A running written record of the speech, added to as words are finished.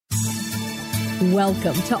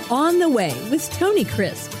Welcome to On the Way with Tony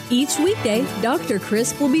Crisp. Each weekday, Dr.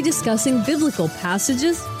 Crisp will be discussing biblical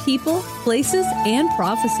passages, people, places, and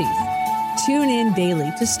prophecies. Tune in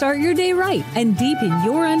daily to start your day right and deepen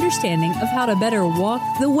your understanding of how to better walk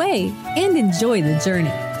the way and enjoy the journey.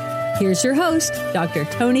 Here's your host, Dr.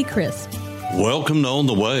 Tony Crisp. Welcome to On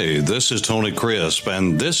the Way. This is Tony Crisp,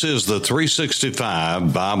 and this is the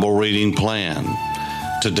 365 Bible Reading Plan.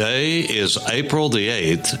 Today is April the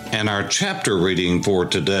 8th, and our chapter reading for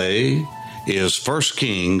today is 1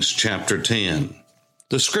 Kings chapter 10.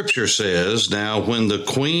 The scripture says, "Now when the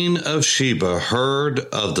queen of Sheba heard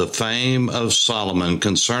of the fame of Solomon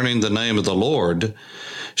concerning the name of the Lord,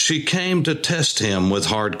 she came to test him with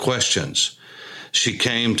hard questions. She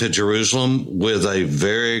came to Jerusalem with a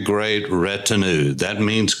very great retinue." That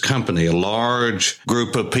means company, a large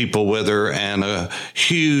group of people with her and a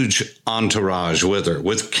huge entourage with her,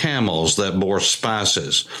 with camels that bore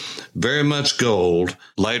spices, very much gold.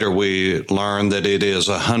 Later we learn that it is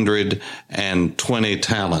 120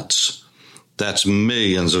 talents. That's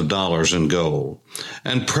millions of dollars in gold,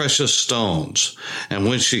 and precious stones. And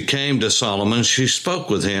when she came to Solomon, she spoke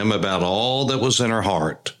with him about all that was in her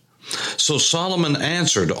heart. So Solomon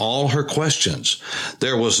answered all her questions.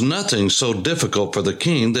 There was nothing so difficult for the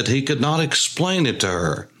king that he could not explain it to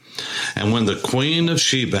her. And when the queen of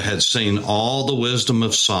Sheba had seen all the wisdom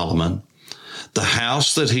of Solomon, the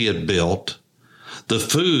house that he had built, the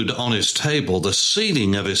food on his table, the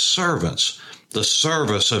seating of his servants, the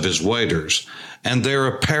service of his waiters, and their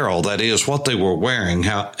apparel, that is, what they were wearing,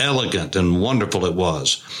 how elegant and wonderful it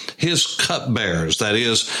was. His cupbearers, that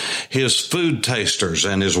is, his food tasters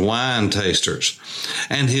and his wine tasters,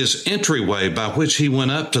 and his entryway by which he went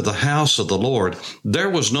up to the house of the Lord, there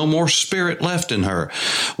was no more spirit left in her.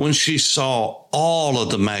 When she saw all of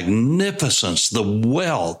the magnificence, the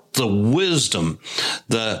wealth, the wisdom,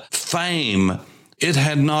 the fame, it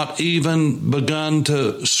had not even begun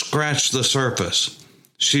to scratch the surface.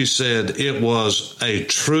 She said, "It was a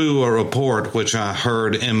true report which I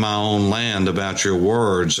heard in my own land about your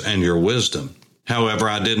words and your wisdom. However,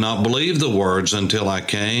 I did not believe the words until I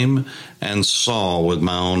came and saw with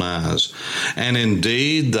my own eyes. And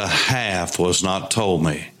indeed, the half was not told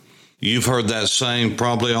me." You've heard that saying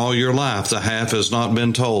probably all your life, the half has not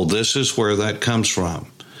been told. This is where that comes from.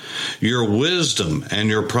 Your wisdom and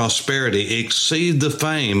your prosperity exceed the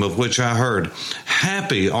fame of which I heard.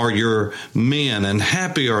 Happy are your men, and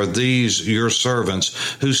happy are these your servants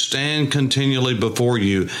who stand continually before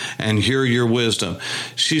you and hear your wisdom.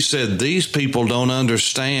 She said, these people don't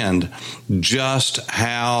understand just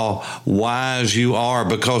how wise you are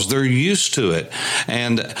because they're used to it,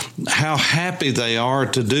 and how happy they are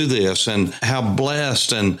to do this, and how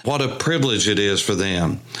blessed and what a privilege it is for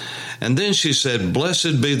them. And then she said,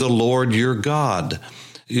 "Blessed be the Lord your God."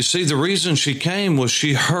 You see, the reason she came was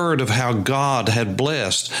she heard of how God had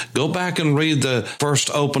blessed. Go back and read the first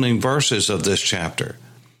opening verses of this chapter.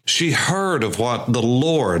 She heard of what the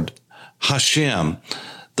Lord, Hashem,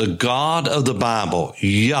 the God of the Bible,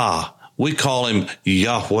 Yah, we call him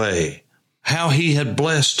Yahweh, how he had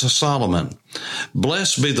blessed Solomon.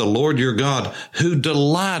 "Blessed be the Lord your God who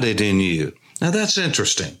delighted in you." Now that's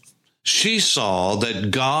interesting. She saw that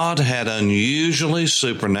God had unusually,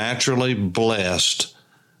 supernaturally blessed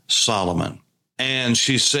Solomon. And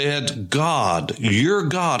she said, God, your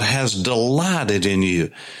God has delighted in you.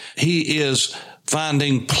 He is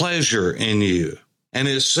finding pleasure in you. And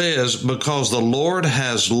it says, because the Lord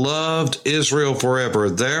has loved Israel forever,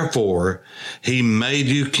 therefore he made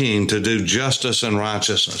you king to do justice and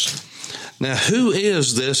righteousness. Now, who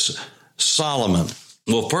is this Solomon?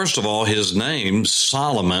 Well, first of all, his name,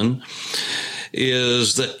 Solomon,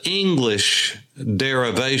 is the English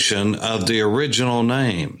derivation of the original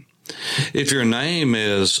name. If your name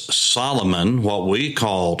is Solomon, what we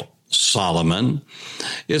called Solomon,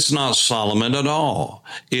 it's not Solomon at all.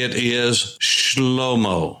 It is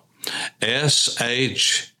Shlomo,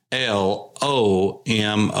 Shlomo,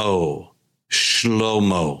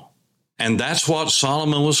 Shlomo. And that's what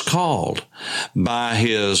Solomon was called by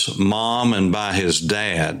his mom and by his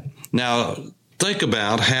dad. Now, think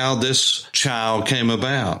about how this child came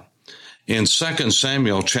about. In 2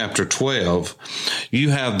 Samuel chapter 12,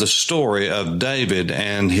 you have the story of David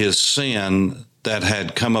and his sin that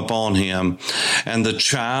had come upon him, and the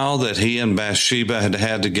child that he and Bathsheba had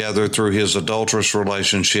had together through his adulterous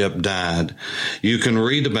relationship died. You can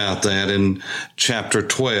read about that in chapter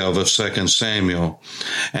 12 of 2 Samuel.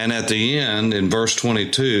 And at the end, in verse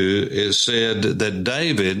 22, it said that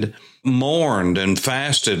David mourned and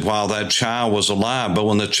fasted while that child was alive. But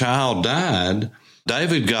when the child died,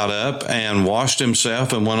 David got up and washed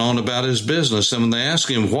himself and went on about his business. And when they asked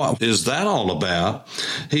him, what is that all about?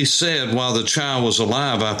 He said, while the child was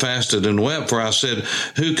alive, I fasted and wept, for I said,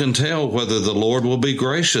 who can tell whether the Lord will be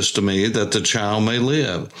gracious to me that the child may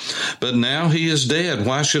live? But now he is dead.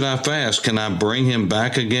 Why should I fast? Can I bring him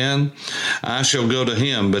back again? I shall go to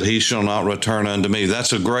him, but he shall not return unto me.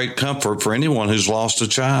 That's a great comfort for anyone who's lost a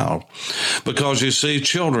child, because you see,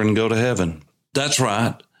 children go to heaven. That's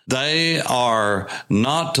right. They are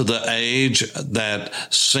not to the age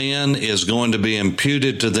that sin is going to be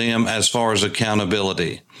imputed to them as far as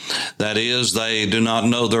accountability. That is, they do not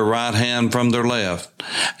know their right hand from their left,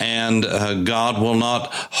 and God will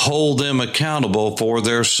not hold them accountable for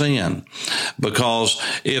their sin. Because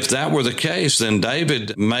if that were the case, then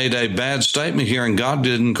David made a bad statement here and God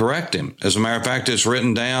didn't correct him. As a matter of fact, it's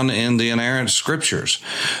written down in the inerrant scriptures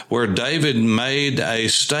where David made a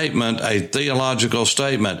statement, a theological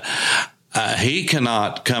statement. He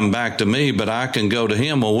cannot come back to me, but I can go to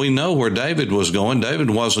him. Well, we know where David was going. David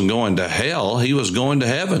wasn't going to hell. He was going to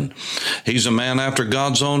heaven. He's a man after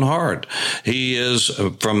God's own heart. He is,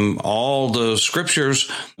 from all the scriptures,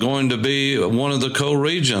 going to be one of the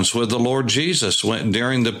co-regents with the Lord Jesus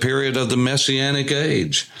during the period of the Messianic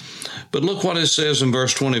age. But look what it says in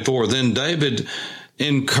verse 24. Then David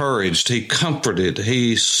encouraged, he comforted,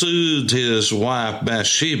 he soothed his wife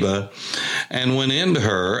Bathsheba and went into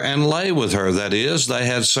her and lay with her. That is, they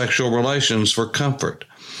had sexual relations for comfort.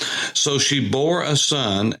 So she bore a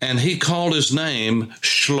son, and he called his name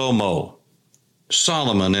Shlomo,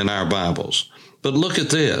 Solomon in our Bibles. But look at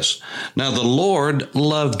this. Now the Lord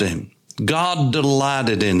loved him. God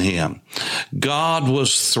delighted in him. God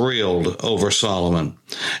was thrilled over Solomon.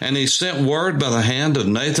 And he sent word by the hand of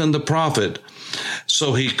Nathan the prophet.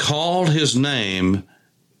 So he called his name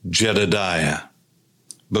Jedediah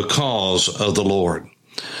because of the Lord.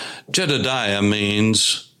 Jedediah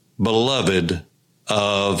means beloved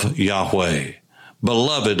of Yahweh,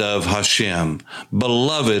 beloved of Hashem,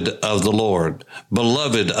 beloved of the Lord,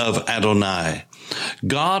 beloved of Adonai.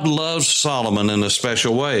 God loves Solomon in a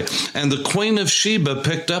special way. And the Queen of Sheba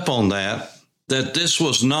picked up on that this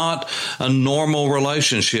was not a normal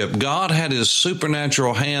relationship. God had his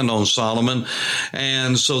supernatural hand on Solomon.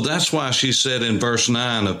 And so that's why she said in verse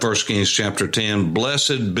 9 of 1 Kings chapter 10,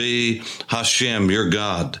 blessed be Hashem, your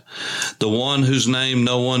God, the one whose name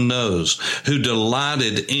no one knows, who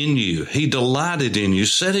delighted in you. He delighted in you,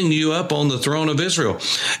 setting you up on the throne of Israel.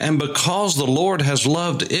 And because the Lord has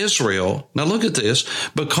loved Israel, now look at this,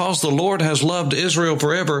 because the Lord has loved Israel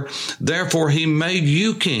forever, therefore he made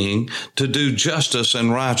you king to do justice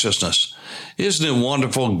and righteousness. Isn't it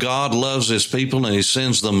wonderful? God loves his people and he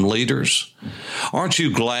sends them leaders. Aren't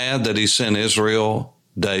you glad that he sent Israel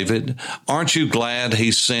David? Aren't you glad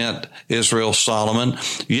he sent Israel Solomon?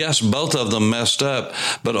 Yes, both of them messed up,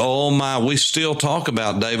 but oh my, we still talk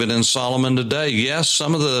about David and Solomon today. Yes,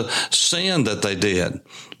 some of the sin that they did,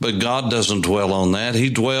 but God doesn't dwell on that.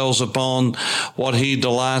 He dwells upon what he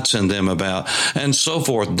delights in them about, and so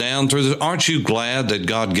forth down through aren't you glad that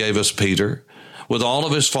God gave us Peter? With all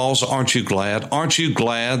of his faults, aren't you glad? Aren't you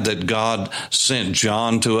glad that God sent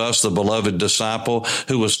John to us, the beloved disciple,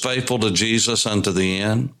 who was faithful to Jesus unto the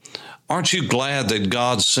end? Aren't you glad that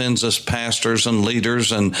God sends us pastors and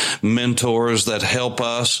leaders and mentors that help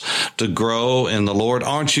us to grow in the Lord?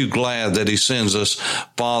 Aren't you glad that he sends us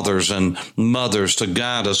fathers and mothers to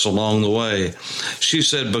guide us along the way? She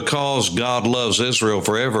said, because God loves Israel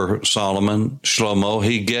forever, Solomon, Shlomo,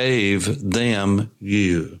 he gave them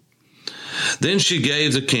you. Then she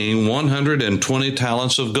gave the king 120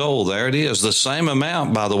 talents of gold. There it is. The same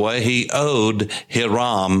amount, by the way, he owed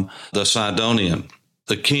Hiram the Sidonian,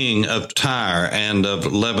 the king of Tyre and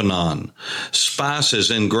of Lebanon, spices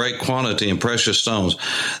in great quantity and precious stones.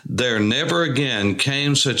 There never again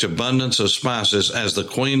came such abundance of spices as the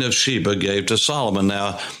Queen of Sheba gave to Solomon.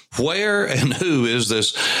 Now, where and who is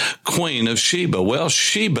this Queen of Sheba? Well,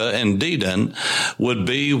 Sheba and Dedan would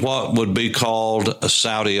be what would be called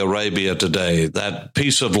Saudi Arabia today, that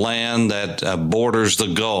piece of land that borders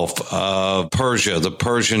the Gulf of Persia, the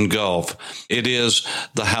Persian Gulf. It is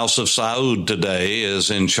the House of Saud today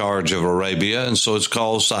is in charge of Arabia, and so it's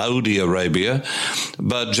called Saudi Arabia.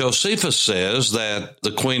 But Josephus says that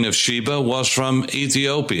the Queen of Sheba was from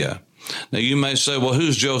Ethiopia. Now, you may say, well,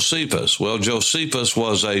 who's Josephus? Well, Josephus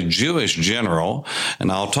was a Jewish general,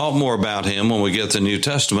 and I'll talk more about him when we get to the New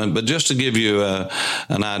Testament, but just to give you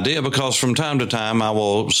an idea, because from time to time I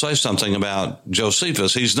will say something about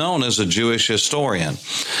Josephus. He's known as a Jewish historian,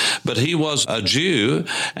 but he was a Jew,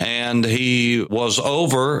 and he was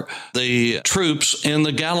over the troops in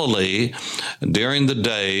the Galilee during the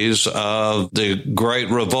days of the Great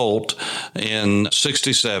Revolt in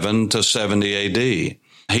 67 to 70 A.D.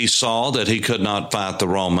 He saw that he could not fight the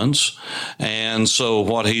Romans, and so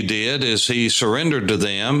what he did is he surrendered to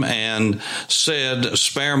them and said,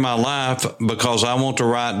 spare my life because I want to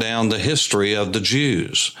write down the history of the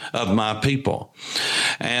Jews, of my people.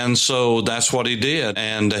 And so that's what he did,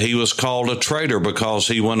 and he was called a traitor because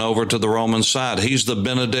he went over to the Roman side. He's the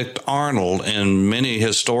Benedict Arnold in many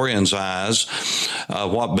historians' eyes.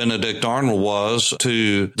 What Benedict Arnold was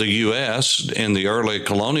to the U.S. in the early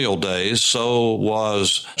colonial days, so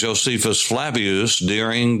was Josephus Flavius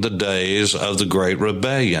during the days of the Great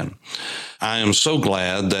Rebellion. I am so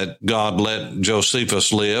glad that God let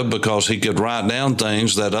Josephus live because he could write down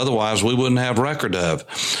things that otherwise we wouldn't have record of.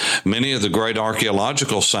 Many of the great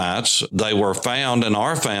archaeological sites, they were found and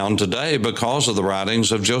are found today because of the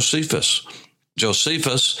writings of Josephus.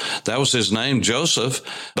 Josephus, that was his name, Joseph,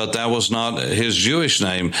 but that was not his Jewish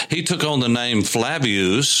name. He took on the name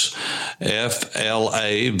Flavius, Flavius,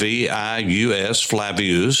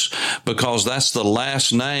 Flavius, because that's the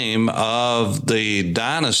last name of the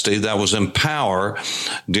dynasty that was in power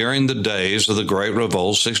during the days of the Great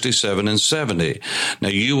Revolt, 67 and 70. Now,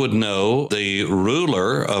 you would know the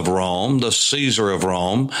ruler of Rome, the Caesar of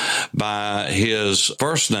Rome, by his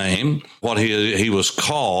first name, what he was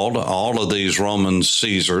called. All of these Roman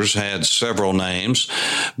Caesars had several names,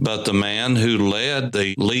 but the man who led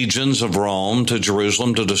the legions of Rome to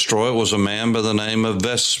Jerusalem to destroy it was a man by the name of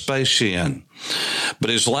Vespasian.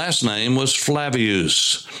 But his last name was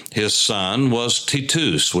Flavius. His son was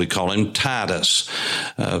Titus. We call him Titus.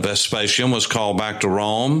 Vespasian was called back to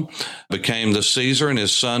Rome, became the Caesar, and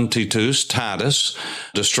his son Titus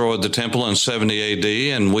destroyed the temple in 70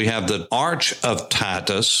 A.D., and we have the Arch of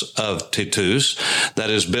Titus, that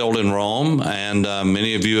is built in Rome, and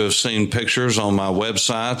many of you have seen pictures on my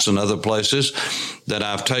websites and other places that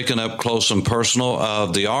I've taken up close and personal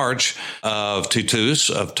of the Arch of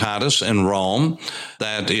Titus in Rome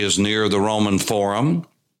that is near the Roman Forum.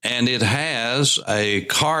 And it has a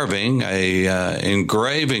carving,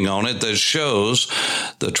 engraving on it that shows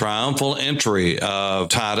the triumphal entry of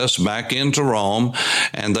Titus back into Rome,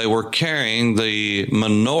 and they were carrying the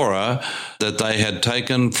menorah that they had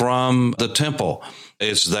taken from the temple.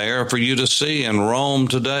 It's there for you to see in Rome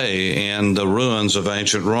today, in the ruins of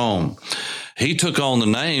ancient Rome. He took on the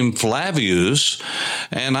name Flavius,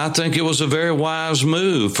 and I think it was a very wise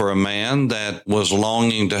move for a man that was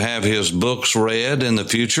longing to have his books read in the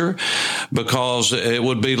future, because it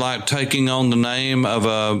would be like taking on the name of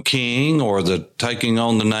a king, or taking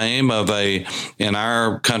on the name of in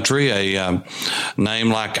our country, a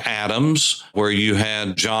name like Adams, where you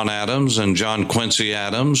had John Adams and John Quincy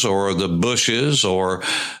Adams, or the Bushes, or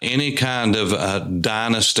any kind of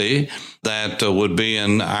dynasty that would be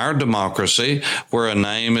in our democracy, where a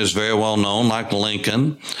name is very well known, like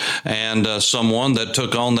Lincoln, and someone that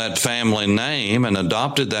took on that family name and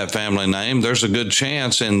adopted that family name, there's a good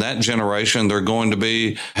chance in that generation they're going to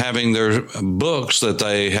be having their books that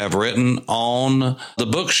they have written on the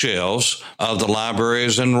bookshelves of the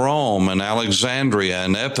libraries in Rome and Alexandria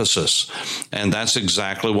and Ephesus. And that's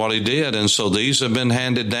exactly what he did. And so these have been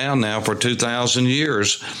handed down now for 2,000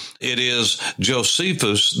 years. It is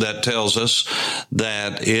Josephus that tells us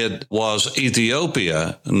that it was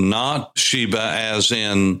Ethiopia, not Sheba as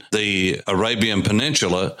in the Arabian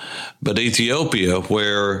Peninsula, but Ethiopia,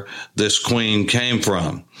 where this queen came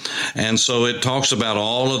from. And so it talks about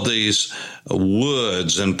all of these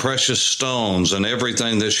woods and precious stones and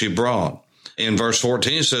everything that she brought. In verse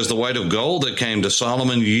 14, it says, the weight of gold that came to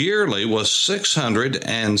Solomon yearly was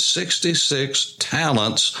 666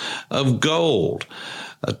 talents of gold.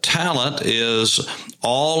 A talent is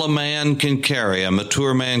all a man can carry, a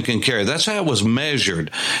mature man can carry. That's how it was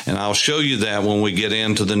measured. And I'll show you that when we get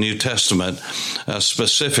into the New Testament,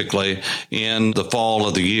 specifically in the fall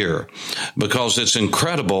of the year, because it's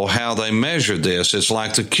incredible how they measured this. It's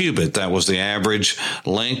like the cubit. That was the average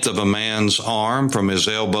length of a man's arm from his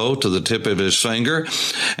elbow to the tip of his finger.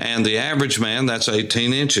 And the average man, that's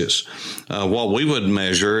 18 inches. What we would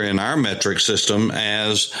measure in our metric system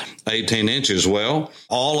as 18 inches. Well,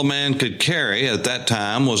 all a man could carry at that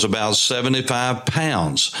time was about 75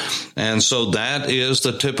 pounds. And so that is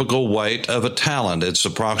the typical weight of a talent. It's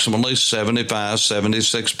approximately 75,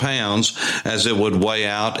 76 pounds as it would weigh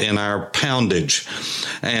out in our poundage.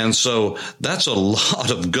 And so that's a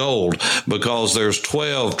lot of gold, because there's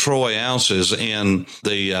 12 troy ounces in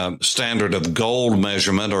the standard of gold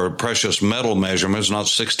measurement or precious metal measurements, not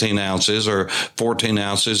 16 ounces or 14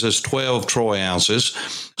 ounces. It's 12 troy ounces.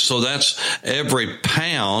 So that's every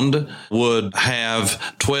pound would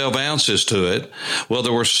have 12 ounces to it. Well,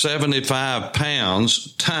 there were 75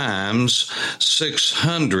 pounds times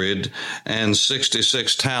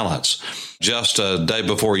 666 talents. Just a day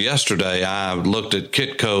before yesterday, I looked at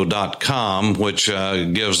Kitco.com, which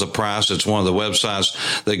gives the price. It's one of the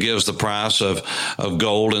websites that gives the price of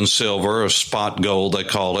gold and silver, or spot gold, they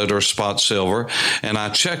call it, or spot silver. And I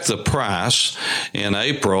checked the price in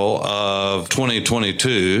April of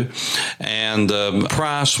 2022, and the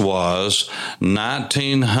price was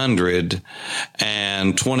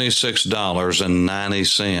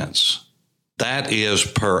 $1,926.90. That is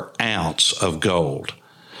per ounce of gold.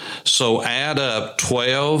 So add up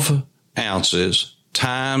 12 ounces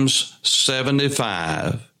times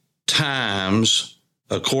 75 times,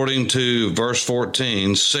 according to verse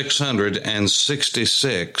 14,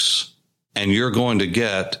 666, and you're going to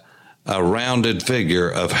get a rounded figure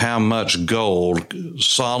of how much gold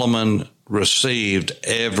Solomon received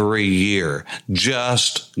every year.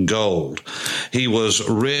 Just gold. He was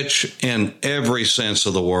rich in every sense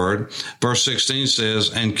of the word. Verse 16 says,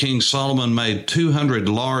 and King Solomon made 200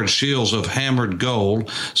 large shields of hammered gold.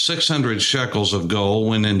 600 shekels of gold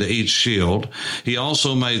went into each shield. He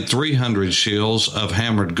also made 300 shields of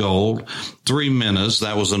hammered gold. 3 minas,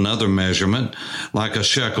 that was another measurement, like a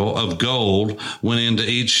shekel of gold, went into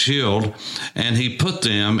each shield, and he put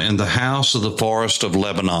them in the house of the forest of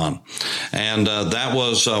Lebanon. And that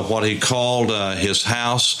was what he called his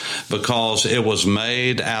house, because it was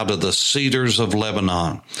made out of the cedars of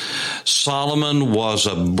Lebanon. Solomon was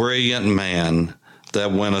a brilliant man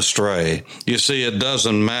that went astray. You see, it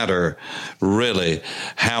doesn't matter really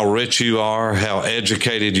how rich you are, how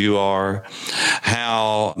educated you are,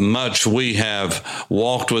 how much we have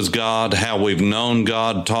walked with God, how we've known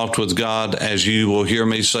God, talked with God. As you will hear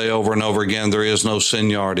me say over and over again, there is no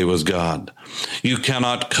seniority with God. You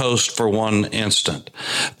cannot coast for one instant.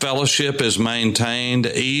 Fellowship is maintained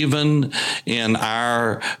even in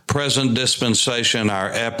our present dispensation,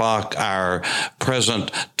 our epoch, our present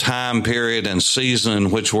time period and season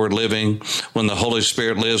in which we're living, when the Holy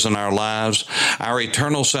Spirit lives in our lives. Our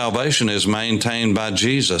eternal salvation is maintained by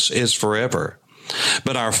Jesus. It's forever.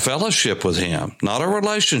 But our fellowship with Him, not our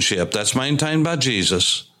relationship, that's maintained by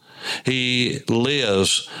Jesus. He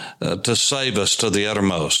lives to save us to the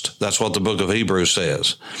uttermost. That's what the book of Hebrews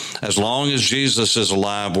says. As long as Jesus is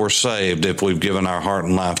alive, we're saved if we've given our heart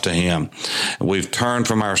and life to Him. We've turned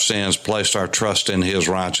from our sins, placed our trust in His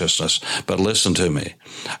righteousness. But listen to me.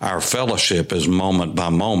 Our fellowship is moment by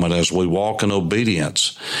moment as we walk in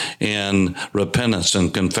obedience, in repentance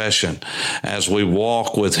and confession. As we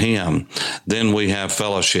walk with Him, then we have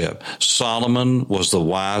fellowship. Solomon was the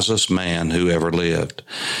wisest man who ever lived.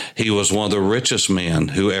 He was one of the richest men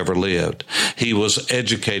who ever lived. He was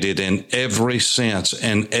educated in every sense,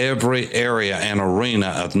 in every area and arena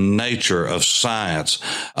of nature, of science,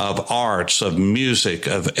 of arts, of music,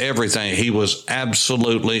 of everything. He was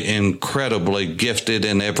absolutely incredibly gifted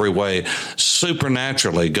in every way.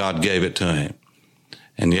 Supernaturally, God gave it to him.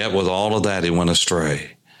 And yet with all of that, he went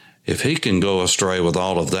astray. If he can go astray with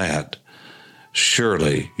all of that,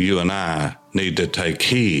 surely you and I need to take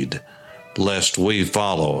heed lest we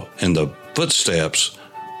follow in the footsteps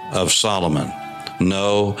of Solomon.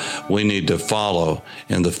 No, we need to follow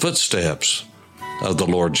in the footsteps of the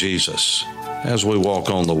Lord Jesus as we walk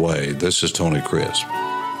on the way. This is Tony Crisp.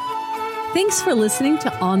 Thanks for listening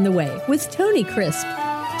to On the Way with Tony Crisp.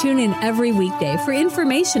 Tune in every weekday for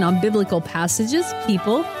information on biblical passages,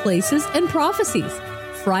 people, places, and prophecies.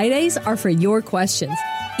 Fridays are for your questions.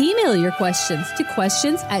 Email your questions to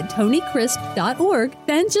questions@tonycrisp.org.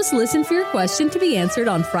 Then just listen for your question to be answered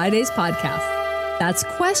on Friday's podcast. That's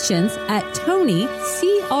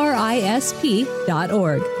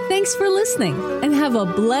questions@tonycrisp.org. Thanks for listening and have a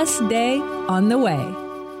blessed day on the way.